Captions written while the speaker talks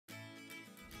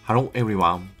Hello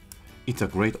everyone. It's a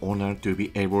great honor to be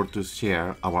able to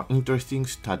share our interesting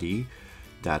study.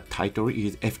 The title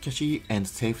is Efficacy and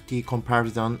Safety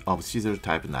Comparison of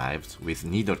Scissor-type knives with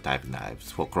Needle-type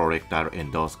knives for colorectal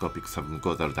endoscopic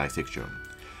submucosal dissection,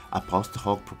 a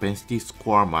post-hoc propensity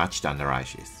score matched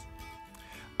analysis.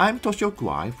 I'm Toshio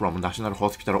Kuwai from National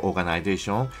Hospital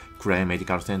Organization, Kure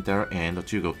Medical Center and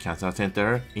Chugo Cancer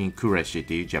Center in Kure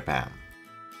City, Japan.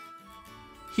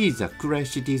 He is the Kure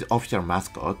City's official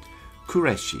mascot,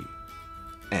 Kureshi,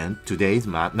 and today's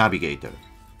navigator.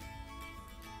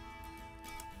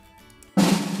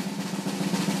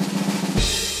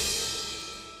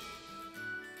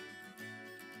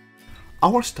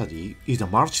 Our study is a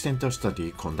multi-center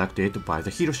study conducted by the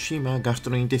Hiroshima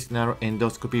Gastrointestinal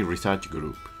Endoscopy Research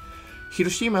Group.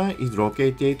 Hiroshima is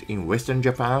located in western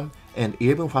Japan, and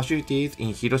 11 facilities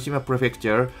in Hiroshima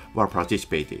Prefecture were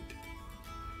participated.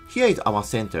 Here is our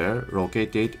center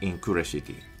located in Kure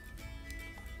City.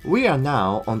 We are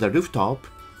now on the rooftop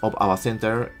of our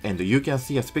center, and you can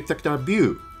see a spectacular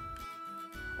view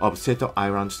of Seto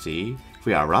Island Sea,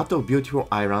 where a lot of beautiful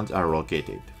islands are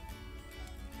located.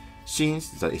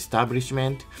 Since the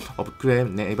establishment of Kure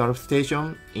Naval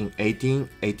Station in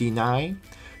 1889,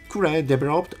 Kure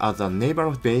developed as a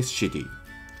naval base city.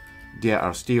 There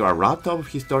are still a lot of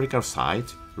historical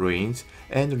sites, ruins,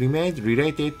 and remains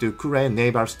related to Kure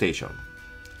Naval Station.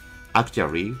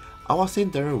 Actually, our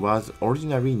center was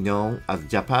originally known as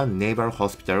Japan Naval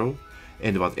Hospital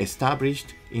and was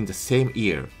established in the same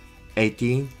year,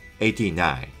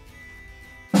 1889.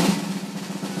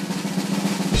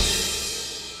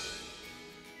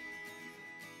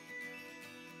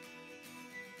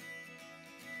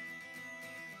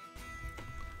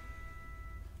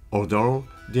 Although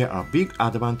there are big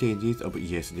advantages of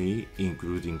ESD,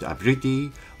 including the ability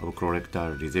of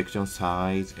colorectal resection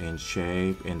size and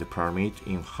shape and permit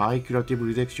in high curative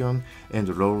resection and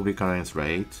low recurrence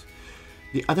rates,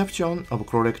 the adoption of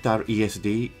colorectal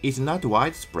ESD is not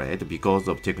widespread because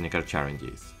of technical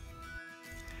challenges.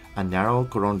 A narrow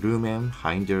colon lumen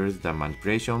hinders the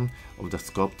manipulation of the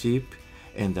scope tip,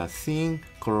 and a thin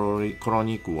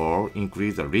colonic wall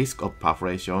increases the risk of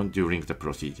perforation during the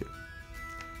procedure.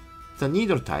 The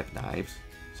needle-type knives,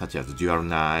 such as dual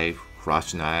knife,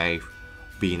 flash knife,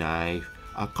 B-knife,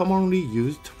 are commonly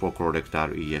used for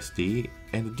colorectal ESD,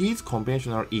 and these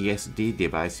conventional ESD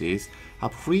devices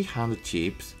have freehand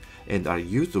chips and are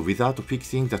used without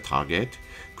fixing the target,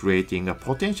 creating a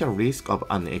potential risk of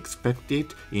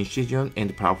unexpected incision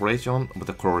and perforation of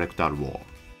the colorectal wall.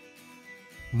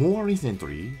 More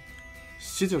recently,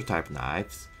 scissor-type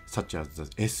knives, such as the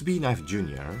SB Knife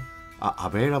Jr., are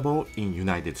available in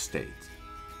United States,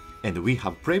 and we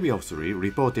have previously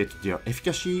reported their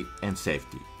efficacy and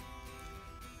safety.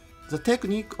 The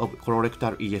technique of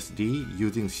colorectal ESD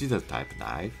using scissor-type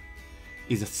knife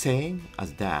is the same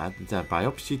as the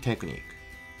biopsy technique,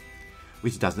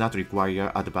 which does not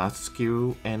require advanced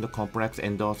skill and complex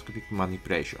endoscopic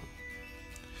manipulation.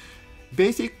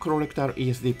 Basic colorectal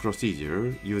ESD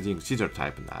procedure using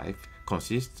scissor-type knife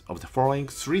consists of the following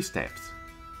 3 steps: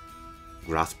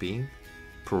 grasping,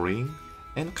 pulling,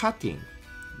 and cutting.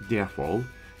 Therefore,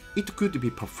 it could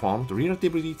be performed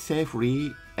relatively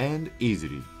safely and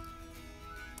easily.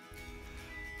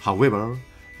 However,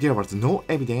 there was no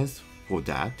evidence for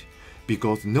that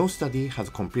because no study has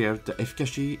compared the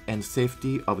efficacy and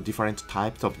safety of different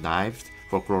types of knives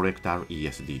for colorectal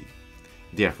ESD.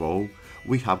 Therefore,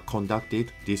 we have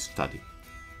conducted this study.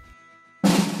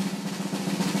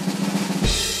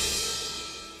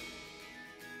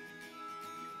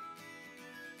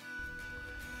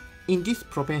 In this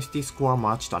propensity score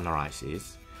matched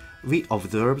analysis, we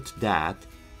observed that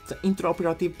the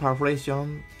intraoperative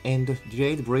perforation and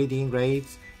delayed bleeding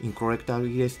rates in colorectal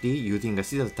ESD using a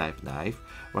scissor-type knife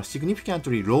were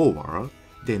significantly lower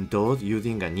than those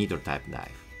using a needle-type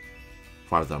knife.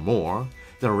 Furthermore,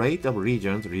 the rate of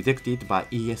lesions resected by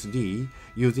ESD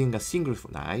using a single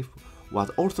knife was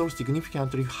also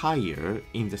significantly higher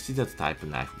in the scissor-type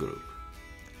knife group.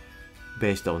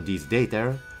 Based on these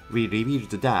data, we revealed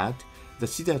that the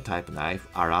scissor-type knife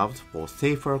allows for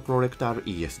safer colorectal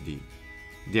ESD.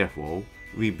 Therefore,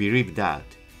 we believe that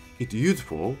it's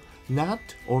useful not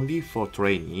only for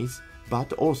trainees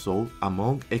but also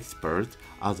among experts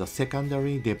as a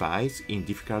secondary device in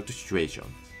difficult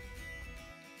situations.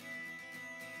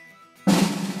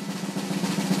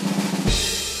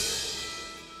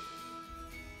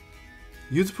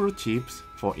 Useful tips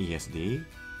for ESD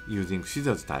using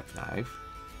scissors-type knife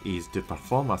is to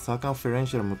perform a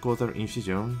circumferential mucosal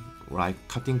incision like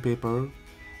cutting paper,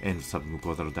 and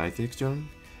submucosal dissection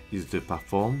is to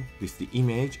perform with the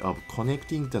image of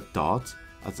connecting the dots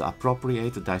at the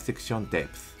appropriate dissection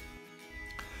depth.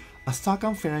 A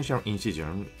circumferential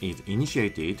incision is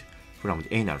initiated from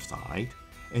the anal side,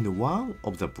 and one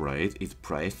of the blades is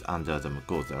placed under the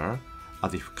mucosa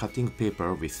as if cutting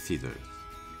paper with scissors.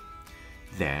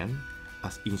 Then,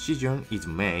 an incision is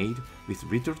made with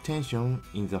little tension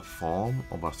in the form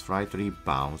of a slightly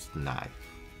bounced knife.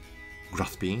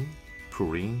 Grasping,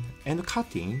 pulling, and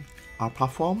cutting are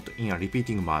performed in a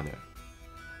repeating manner.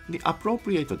 The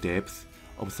appropriate depth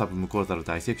of submucosal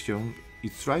dissection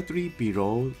is slightly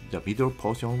below the middle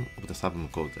portion of the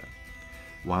submucosa,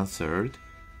 1/3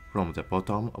 from the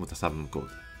bottom of the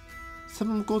submucosa.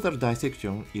 Submucosal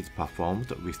dissection is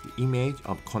performed with the image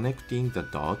of connecting the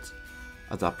dots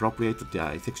at the appropriate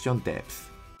dissection depth.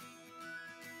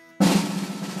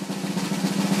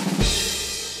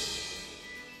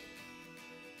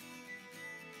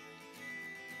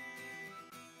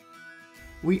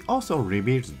 We also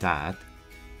revealed that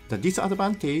the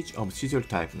disadvantage of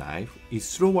scissor-type knife is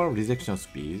slower resection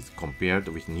speeds compared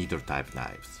with needle-type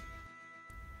knives.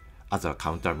 As a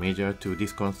countermeasure to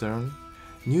this concern,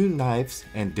 new knives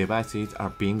and devices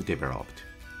are being developed.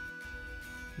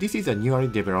 This is a newly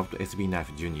developed SB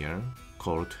Knife Junior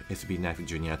called SB Knife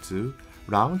Junior 2,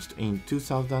 launched in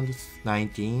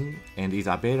 2019 and is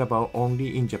available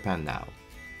only in Japan now.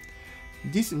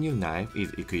 This new knife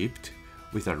is equipped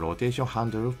with a rotation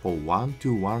handle for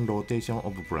 1-to-1 rotation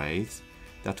of blades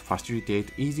that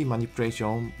facilitate easy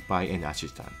manipulation by an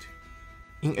assistant.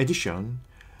 In addition,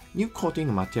 new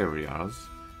coating materials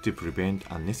to prevent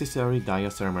unnecessary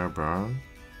diathermal burn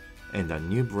and a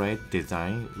new blade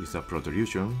design with a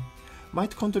protrusion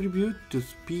might contribute to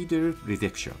speedier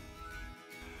resection.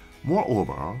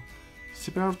 Moreover,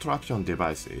 several traction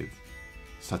devices,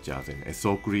 such as an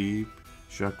SO clip,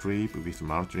 shear clip with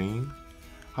mount ring,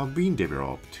 have been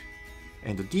developed,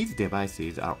 and these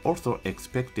devices are also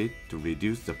expected to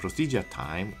reduce the procedure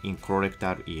time in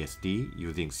colorectal ESD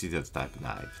using scissors-type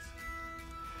knives.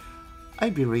 I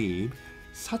believe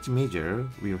such measures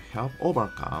will help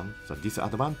overcome the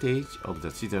disadvantage of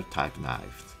the scissor-type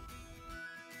knives.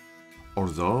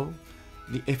 Although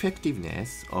the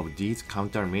effectiveness of these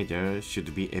countermeasures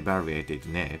should be evaluated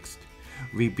next,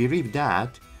 we believe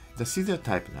that the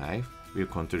scissor-type knife will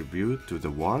contribute to the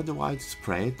worldwide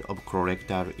spread of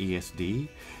colorectal ESD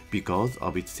because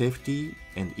of its safety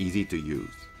and easy to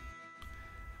use.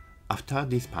 After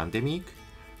this pandemic,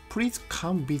 please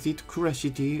come visit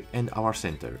Curiosity and our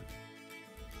center.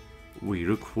 We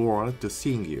look forward to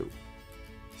seeing you.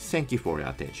 Thank you for your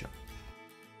attention.